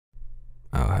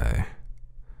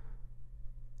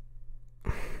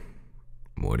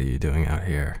What are you doing out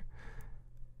here?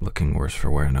 Looking worse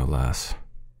for wear, no less.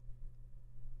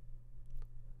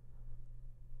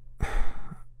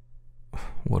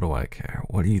 What do I care?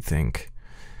 What do you think?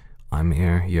 I'm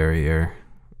here, you're here,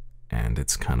 and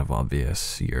it's kind of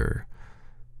obvious you're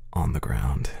on the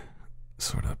ground,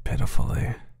 sort of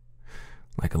pitifully,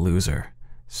 like a loser.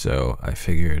 So I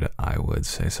figured I would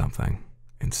say something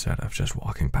instead of just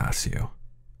walking past you.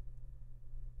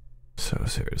 So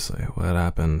seriously, what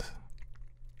happened?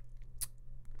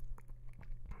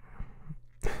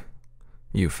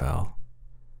 You fell.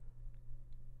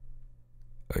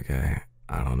 Okay,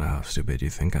 I don't know how stupid you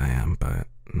think I am, but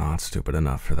not stupid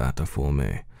enough for that to fool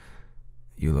me.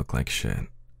 You look like shit,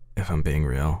 if I'm being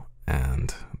real,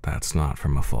 and that's not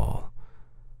from a fall.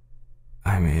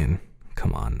 I mean,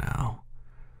 come on now.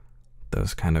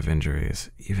 Those kind of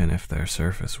injuries, even if they're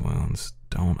surface wounds,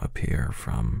 don't appear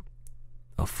from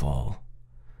a fall.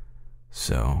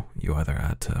 So you either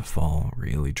had to fall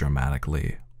really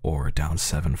dramatically or down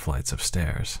 7 flights of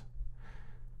stairs,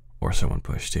 or someone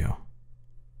pushed you.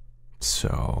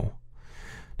 So,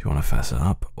 do you want to fess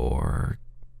up, or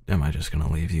am I just going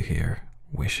to leave you here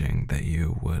wishing that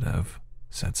you would have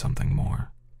said something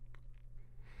more?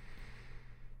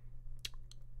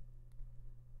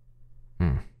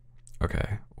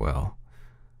 Okay, well,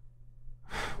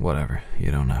 whatever.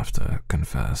 You don't have to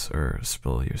confess or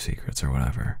spill your secrets or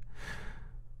whatever.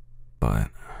 But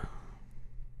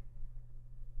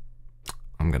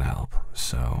I'm gonna help,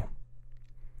 so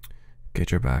get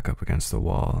your back up against the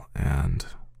wall and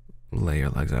lay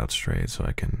your legs out straight so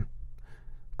I can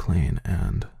clean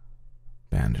and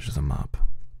bandage them up.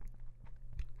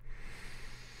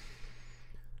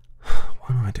 Why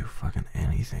don't I do fucking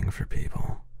anything for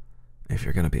people? If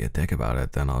you're gonna be a dick about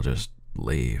it, then I'll just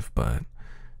leave, but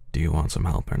do you want some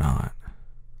help or not?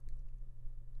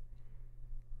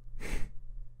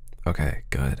 Okay,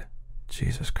 good.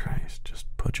 Jesus Christ, just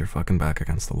put your fucking back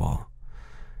against the wall.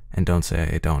 And don't say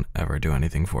I don't ever do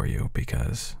anything for you,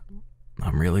 because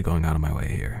I'm really going out of my way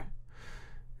here.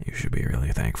 You should be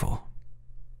really thankful.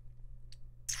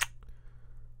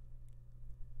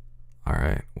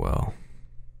 Alright, well.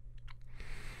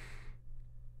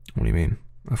 What do you mean?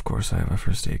 Of course I have a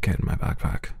first aid kit in my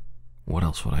backpack. What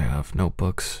else would I have?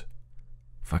 Notebooks?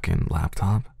 Fucking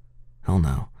laptop? Hell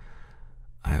no.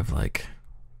 I have like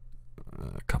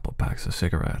a couple packs of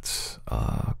cigarettes,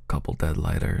 a couple dead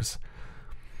lighters,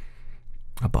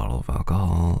 a bottle of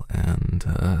alcohol, and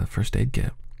a first aid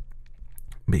kit.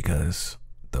 Because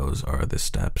those are the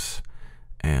steps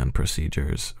and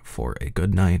procedures for a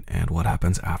good night and what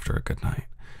happens after a good night.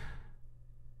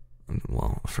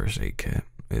 Well, first aid kit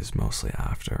is mostly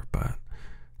after, but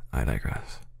I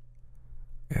digress.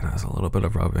 It has a little bit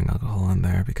of rubbing alcohol in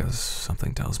there because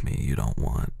something tells me you don't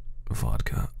want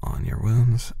vodka on your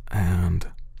wounds, and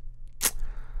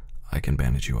I can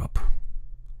bandage you up.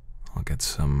 I'll get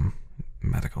some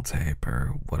medical tape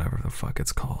or whatever the fuck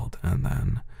it's called, and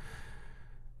then,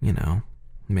 you know,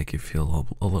 make you feel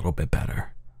a little bit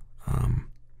better.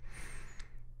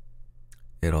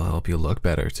 It'll help you look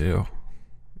better too.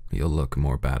 You'll look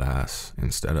more badass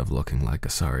instead of looking like a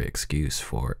sorry excuse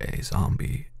for a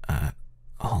zombie at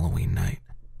Halloween night.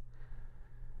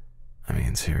 I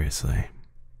mean, seriously,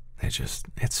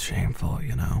 it's shameful,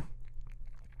 you know?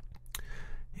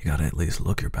 You gotta at least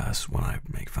look your best when I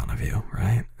make fun of you,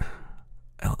 right?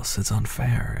 Else it's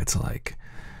unfair. It's like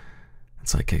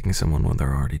kicking someone when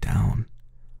they're already down.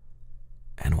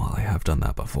 And while I have done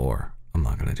that before, I'm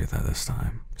not gonna do that this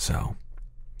time. So,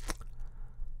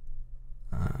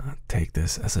 take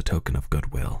this as a token of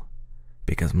goodwill,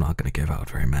 because I'm not gonna give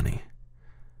out very many.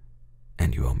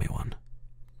 And you owe me one.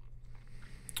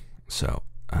 So,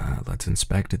 let's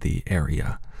inspect the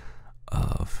area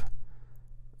of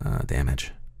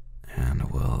damage,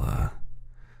 and we'll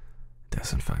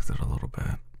disinfect it a little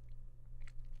bit.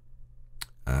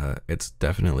 It's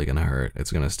definitely gonna hurt.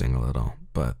 It's gonna sting a little,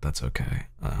 but that's okay.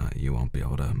 You won't be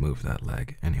able to move that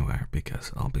leg anywhere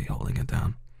because I'll be holding it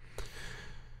down.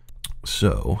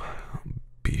 So,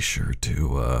 be sure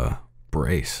to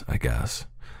brace, I guess.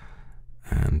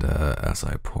 And as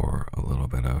I pour a little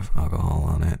bit of alcohol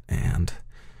on it and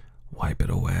wipe it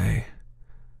away,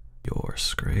 your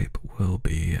scrape will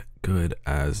be good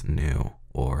as new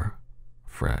or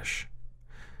fresh.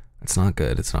 It's not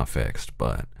good, it's not fixed,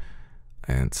 but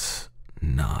it's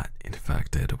not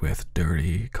infected with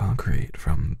dirty concrete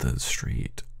from the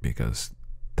street, because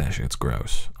that shit's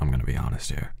gross. I'm gonna be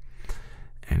honest here.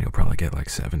 And you'll probably get like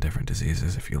 7 different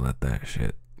diseases if you let that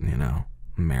shit, you know,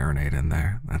 marinate in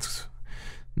there. That's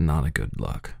not a good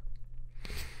look.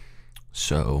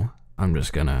 So I'm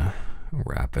just gonna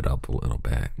wrap it up a little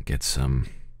bit, get some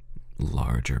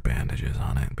larger bandages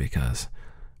on it, because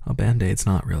a band-aid's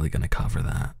not really going to cover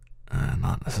that.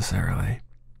 Not necessarily.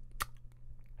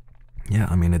 Yeah,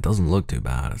 I mean, it doesn't look too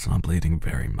bad. It's not bleeding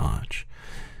very much.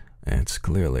 It's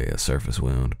clearly a surface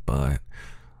wound, but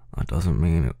that doesn't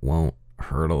mean it won't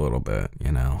hurt a little bit,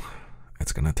 you know.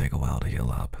 It's going to take a while to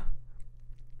heal up.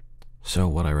 So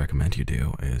what I recommend you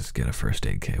do is get a first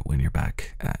aid kit when you're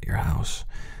back at your house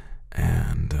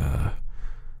and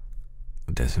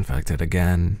disinfect it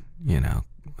again, you know,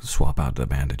 swap out the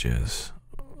bandages,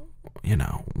 you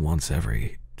know, once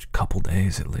every couple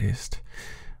days at least.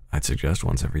 I'd suggest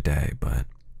once every day, but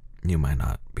you might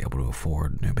not be able to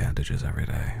afford new bandages every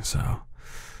day, so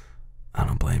I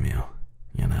don't blame you,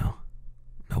 you know.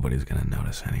 Nobody's gonna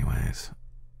notice anyways.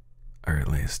 Or at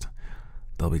least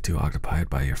they'll be too occupied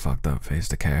by your fucked up face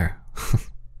to care.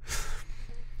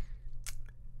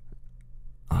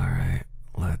 Alright,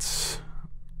 let's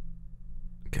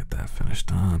get that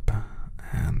finished up.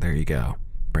 And there you go.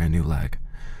 Brand new leg.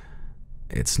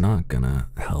 It's not gonna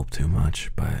help too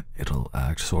much, but it'll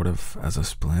act sort of as a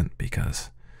splint because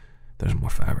there's more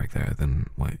fabric there than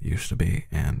what it used to be,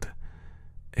 and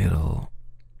it'll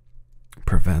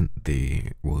prevent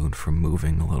the wound from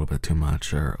moving a little bit too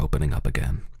much or opening up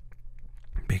again,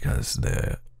 because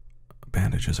the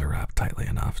bandages are wrapped tightly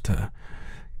enough to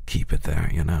keep it there,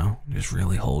 you know? Just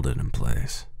really hold it in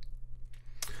place.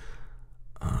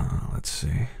 Let's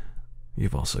see.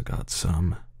 You've also got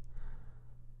some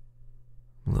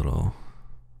little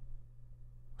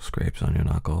scrapes on your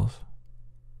knuckles.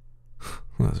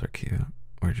 Those are cute.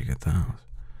 Where'd you get those?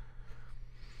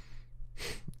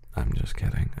 I'm just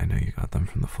kidding. I know you got them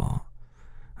from the fall.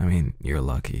 I mean, you're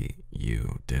lucky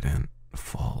you didn't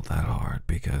fall that hard,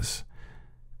 because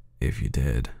if you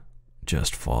did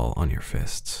just fall on your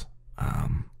fists,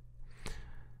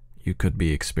 you could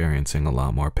be experiencing a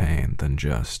lot more pain than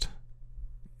just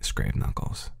scraped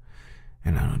knuckles.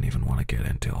 And I don't even want to get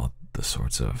into all the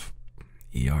sorts of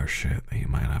ER shit that you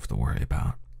might have to worry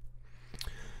about.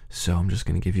 So I'm just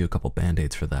going to give you a couple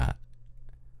band-aids for that.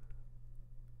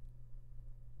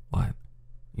 What?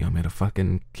 You want me to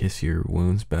fucking kiss your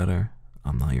wounds better?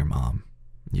 I'm not your mom.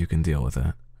 You can deal with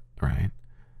it, right?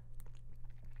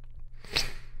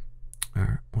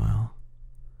 Or, well,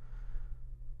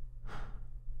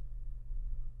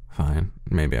 fine,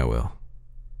 maybe I will.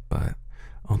 But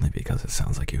only because it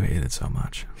sounds like you hate it so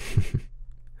much.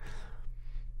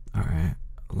 Alright,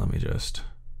 let me just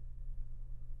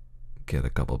get a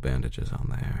couple bandages on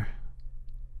there.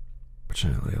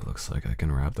 Fortunately, it looks like I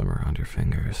can wrap them around your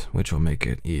fingers, which will make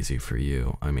it easy for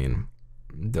you. I mean,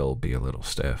 they'll be a little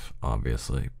stiff,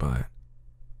 obviously, but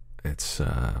it's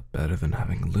better than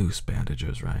having loose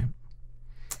bandages, right?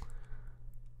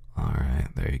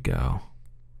 Alright, there you go.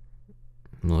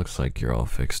 Looks like you're all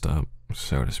fixed up,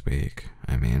 so to speak.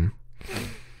 I mean,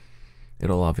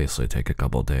 it'll obviously take a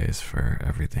couple days for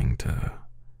everything to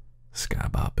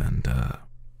scab up and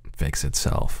fix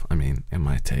itself. I mean, it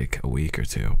might take a week or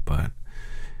two, but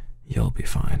you'll be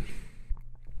fine.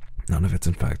 None of it's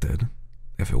infected.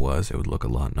 If it was, it would look a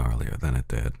lot gnarlier than it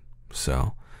did.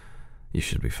 So, you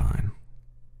should be fine.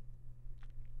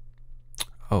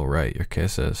 Oh, right, your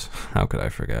kisses. How could I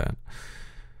forget?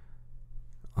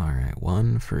 Alright,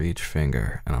 one for each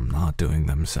finger, and I'm not doing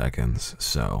them seconds,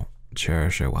 so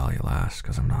cherish it while you last,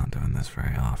 because I'm not doing this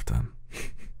very often.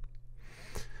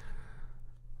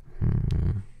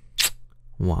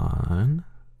 1,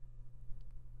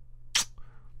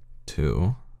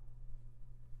 2,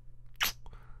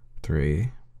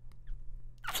 3,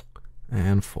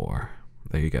 and 4.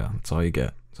 There you go. That's all you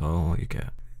get. That's all you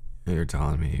get. You're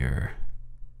telling me your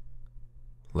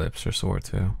lips are sore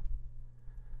too?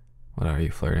 What, are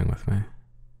you flirting with me?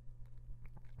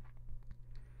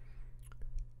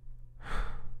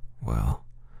 Well,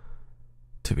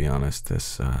 to be honest,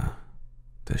 this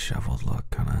disheveled look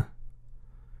kinda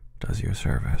does you a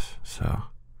service, so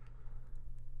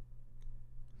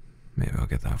maybe I'll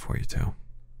get that for you too.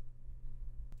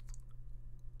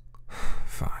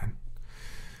 Fine.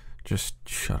 Just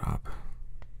shut up.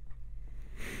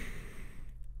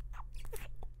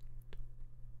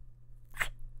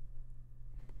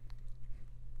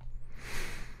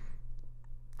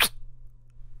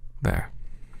 There.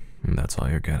 And that's all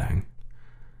you're getting.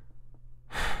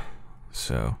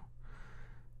 So,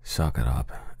 suck it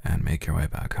up and make your way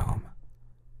back home.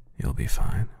 You'll be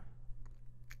fine.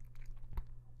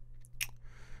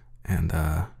 And,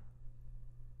 I'll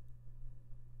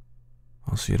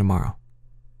see you tomorrow.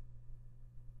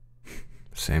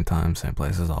 Same time, same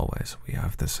place as always. We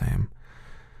have the same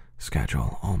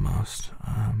schedule, almost.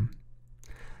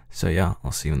 So yeah,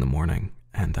 I'll see you in the morning.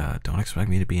 And don't expect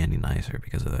me to be any nicer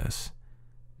because of this.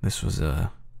 This was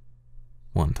a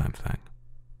one-time thing.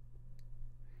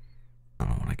 I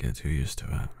don't want to get too used to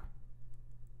it.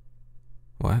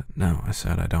 What? No, I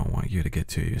said I don't want you to get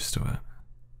too used to it.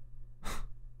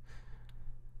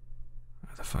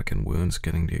 Are the fucking wounds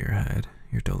getting to your head?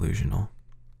 You're delusional.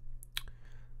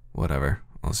 Whatever,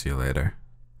 I'll see you later.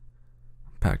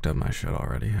 Packed up my shit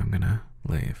already, I'm gonna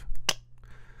leave.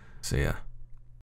 See ya.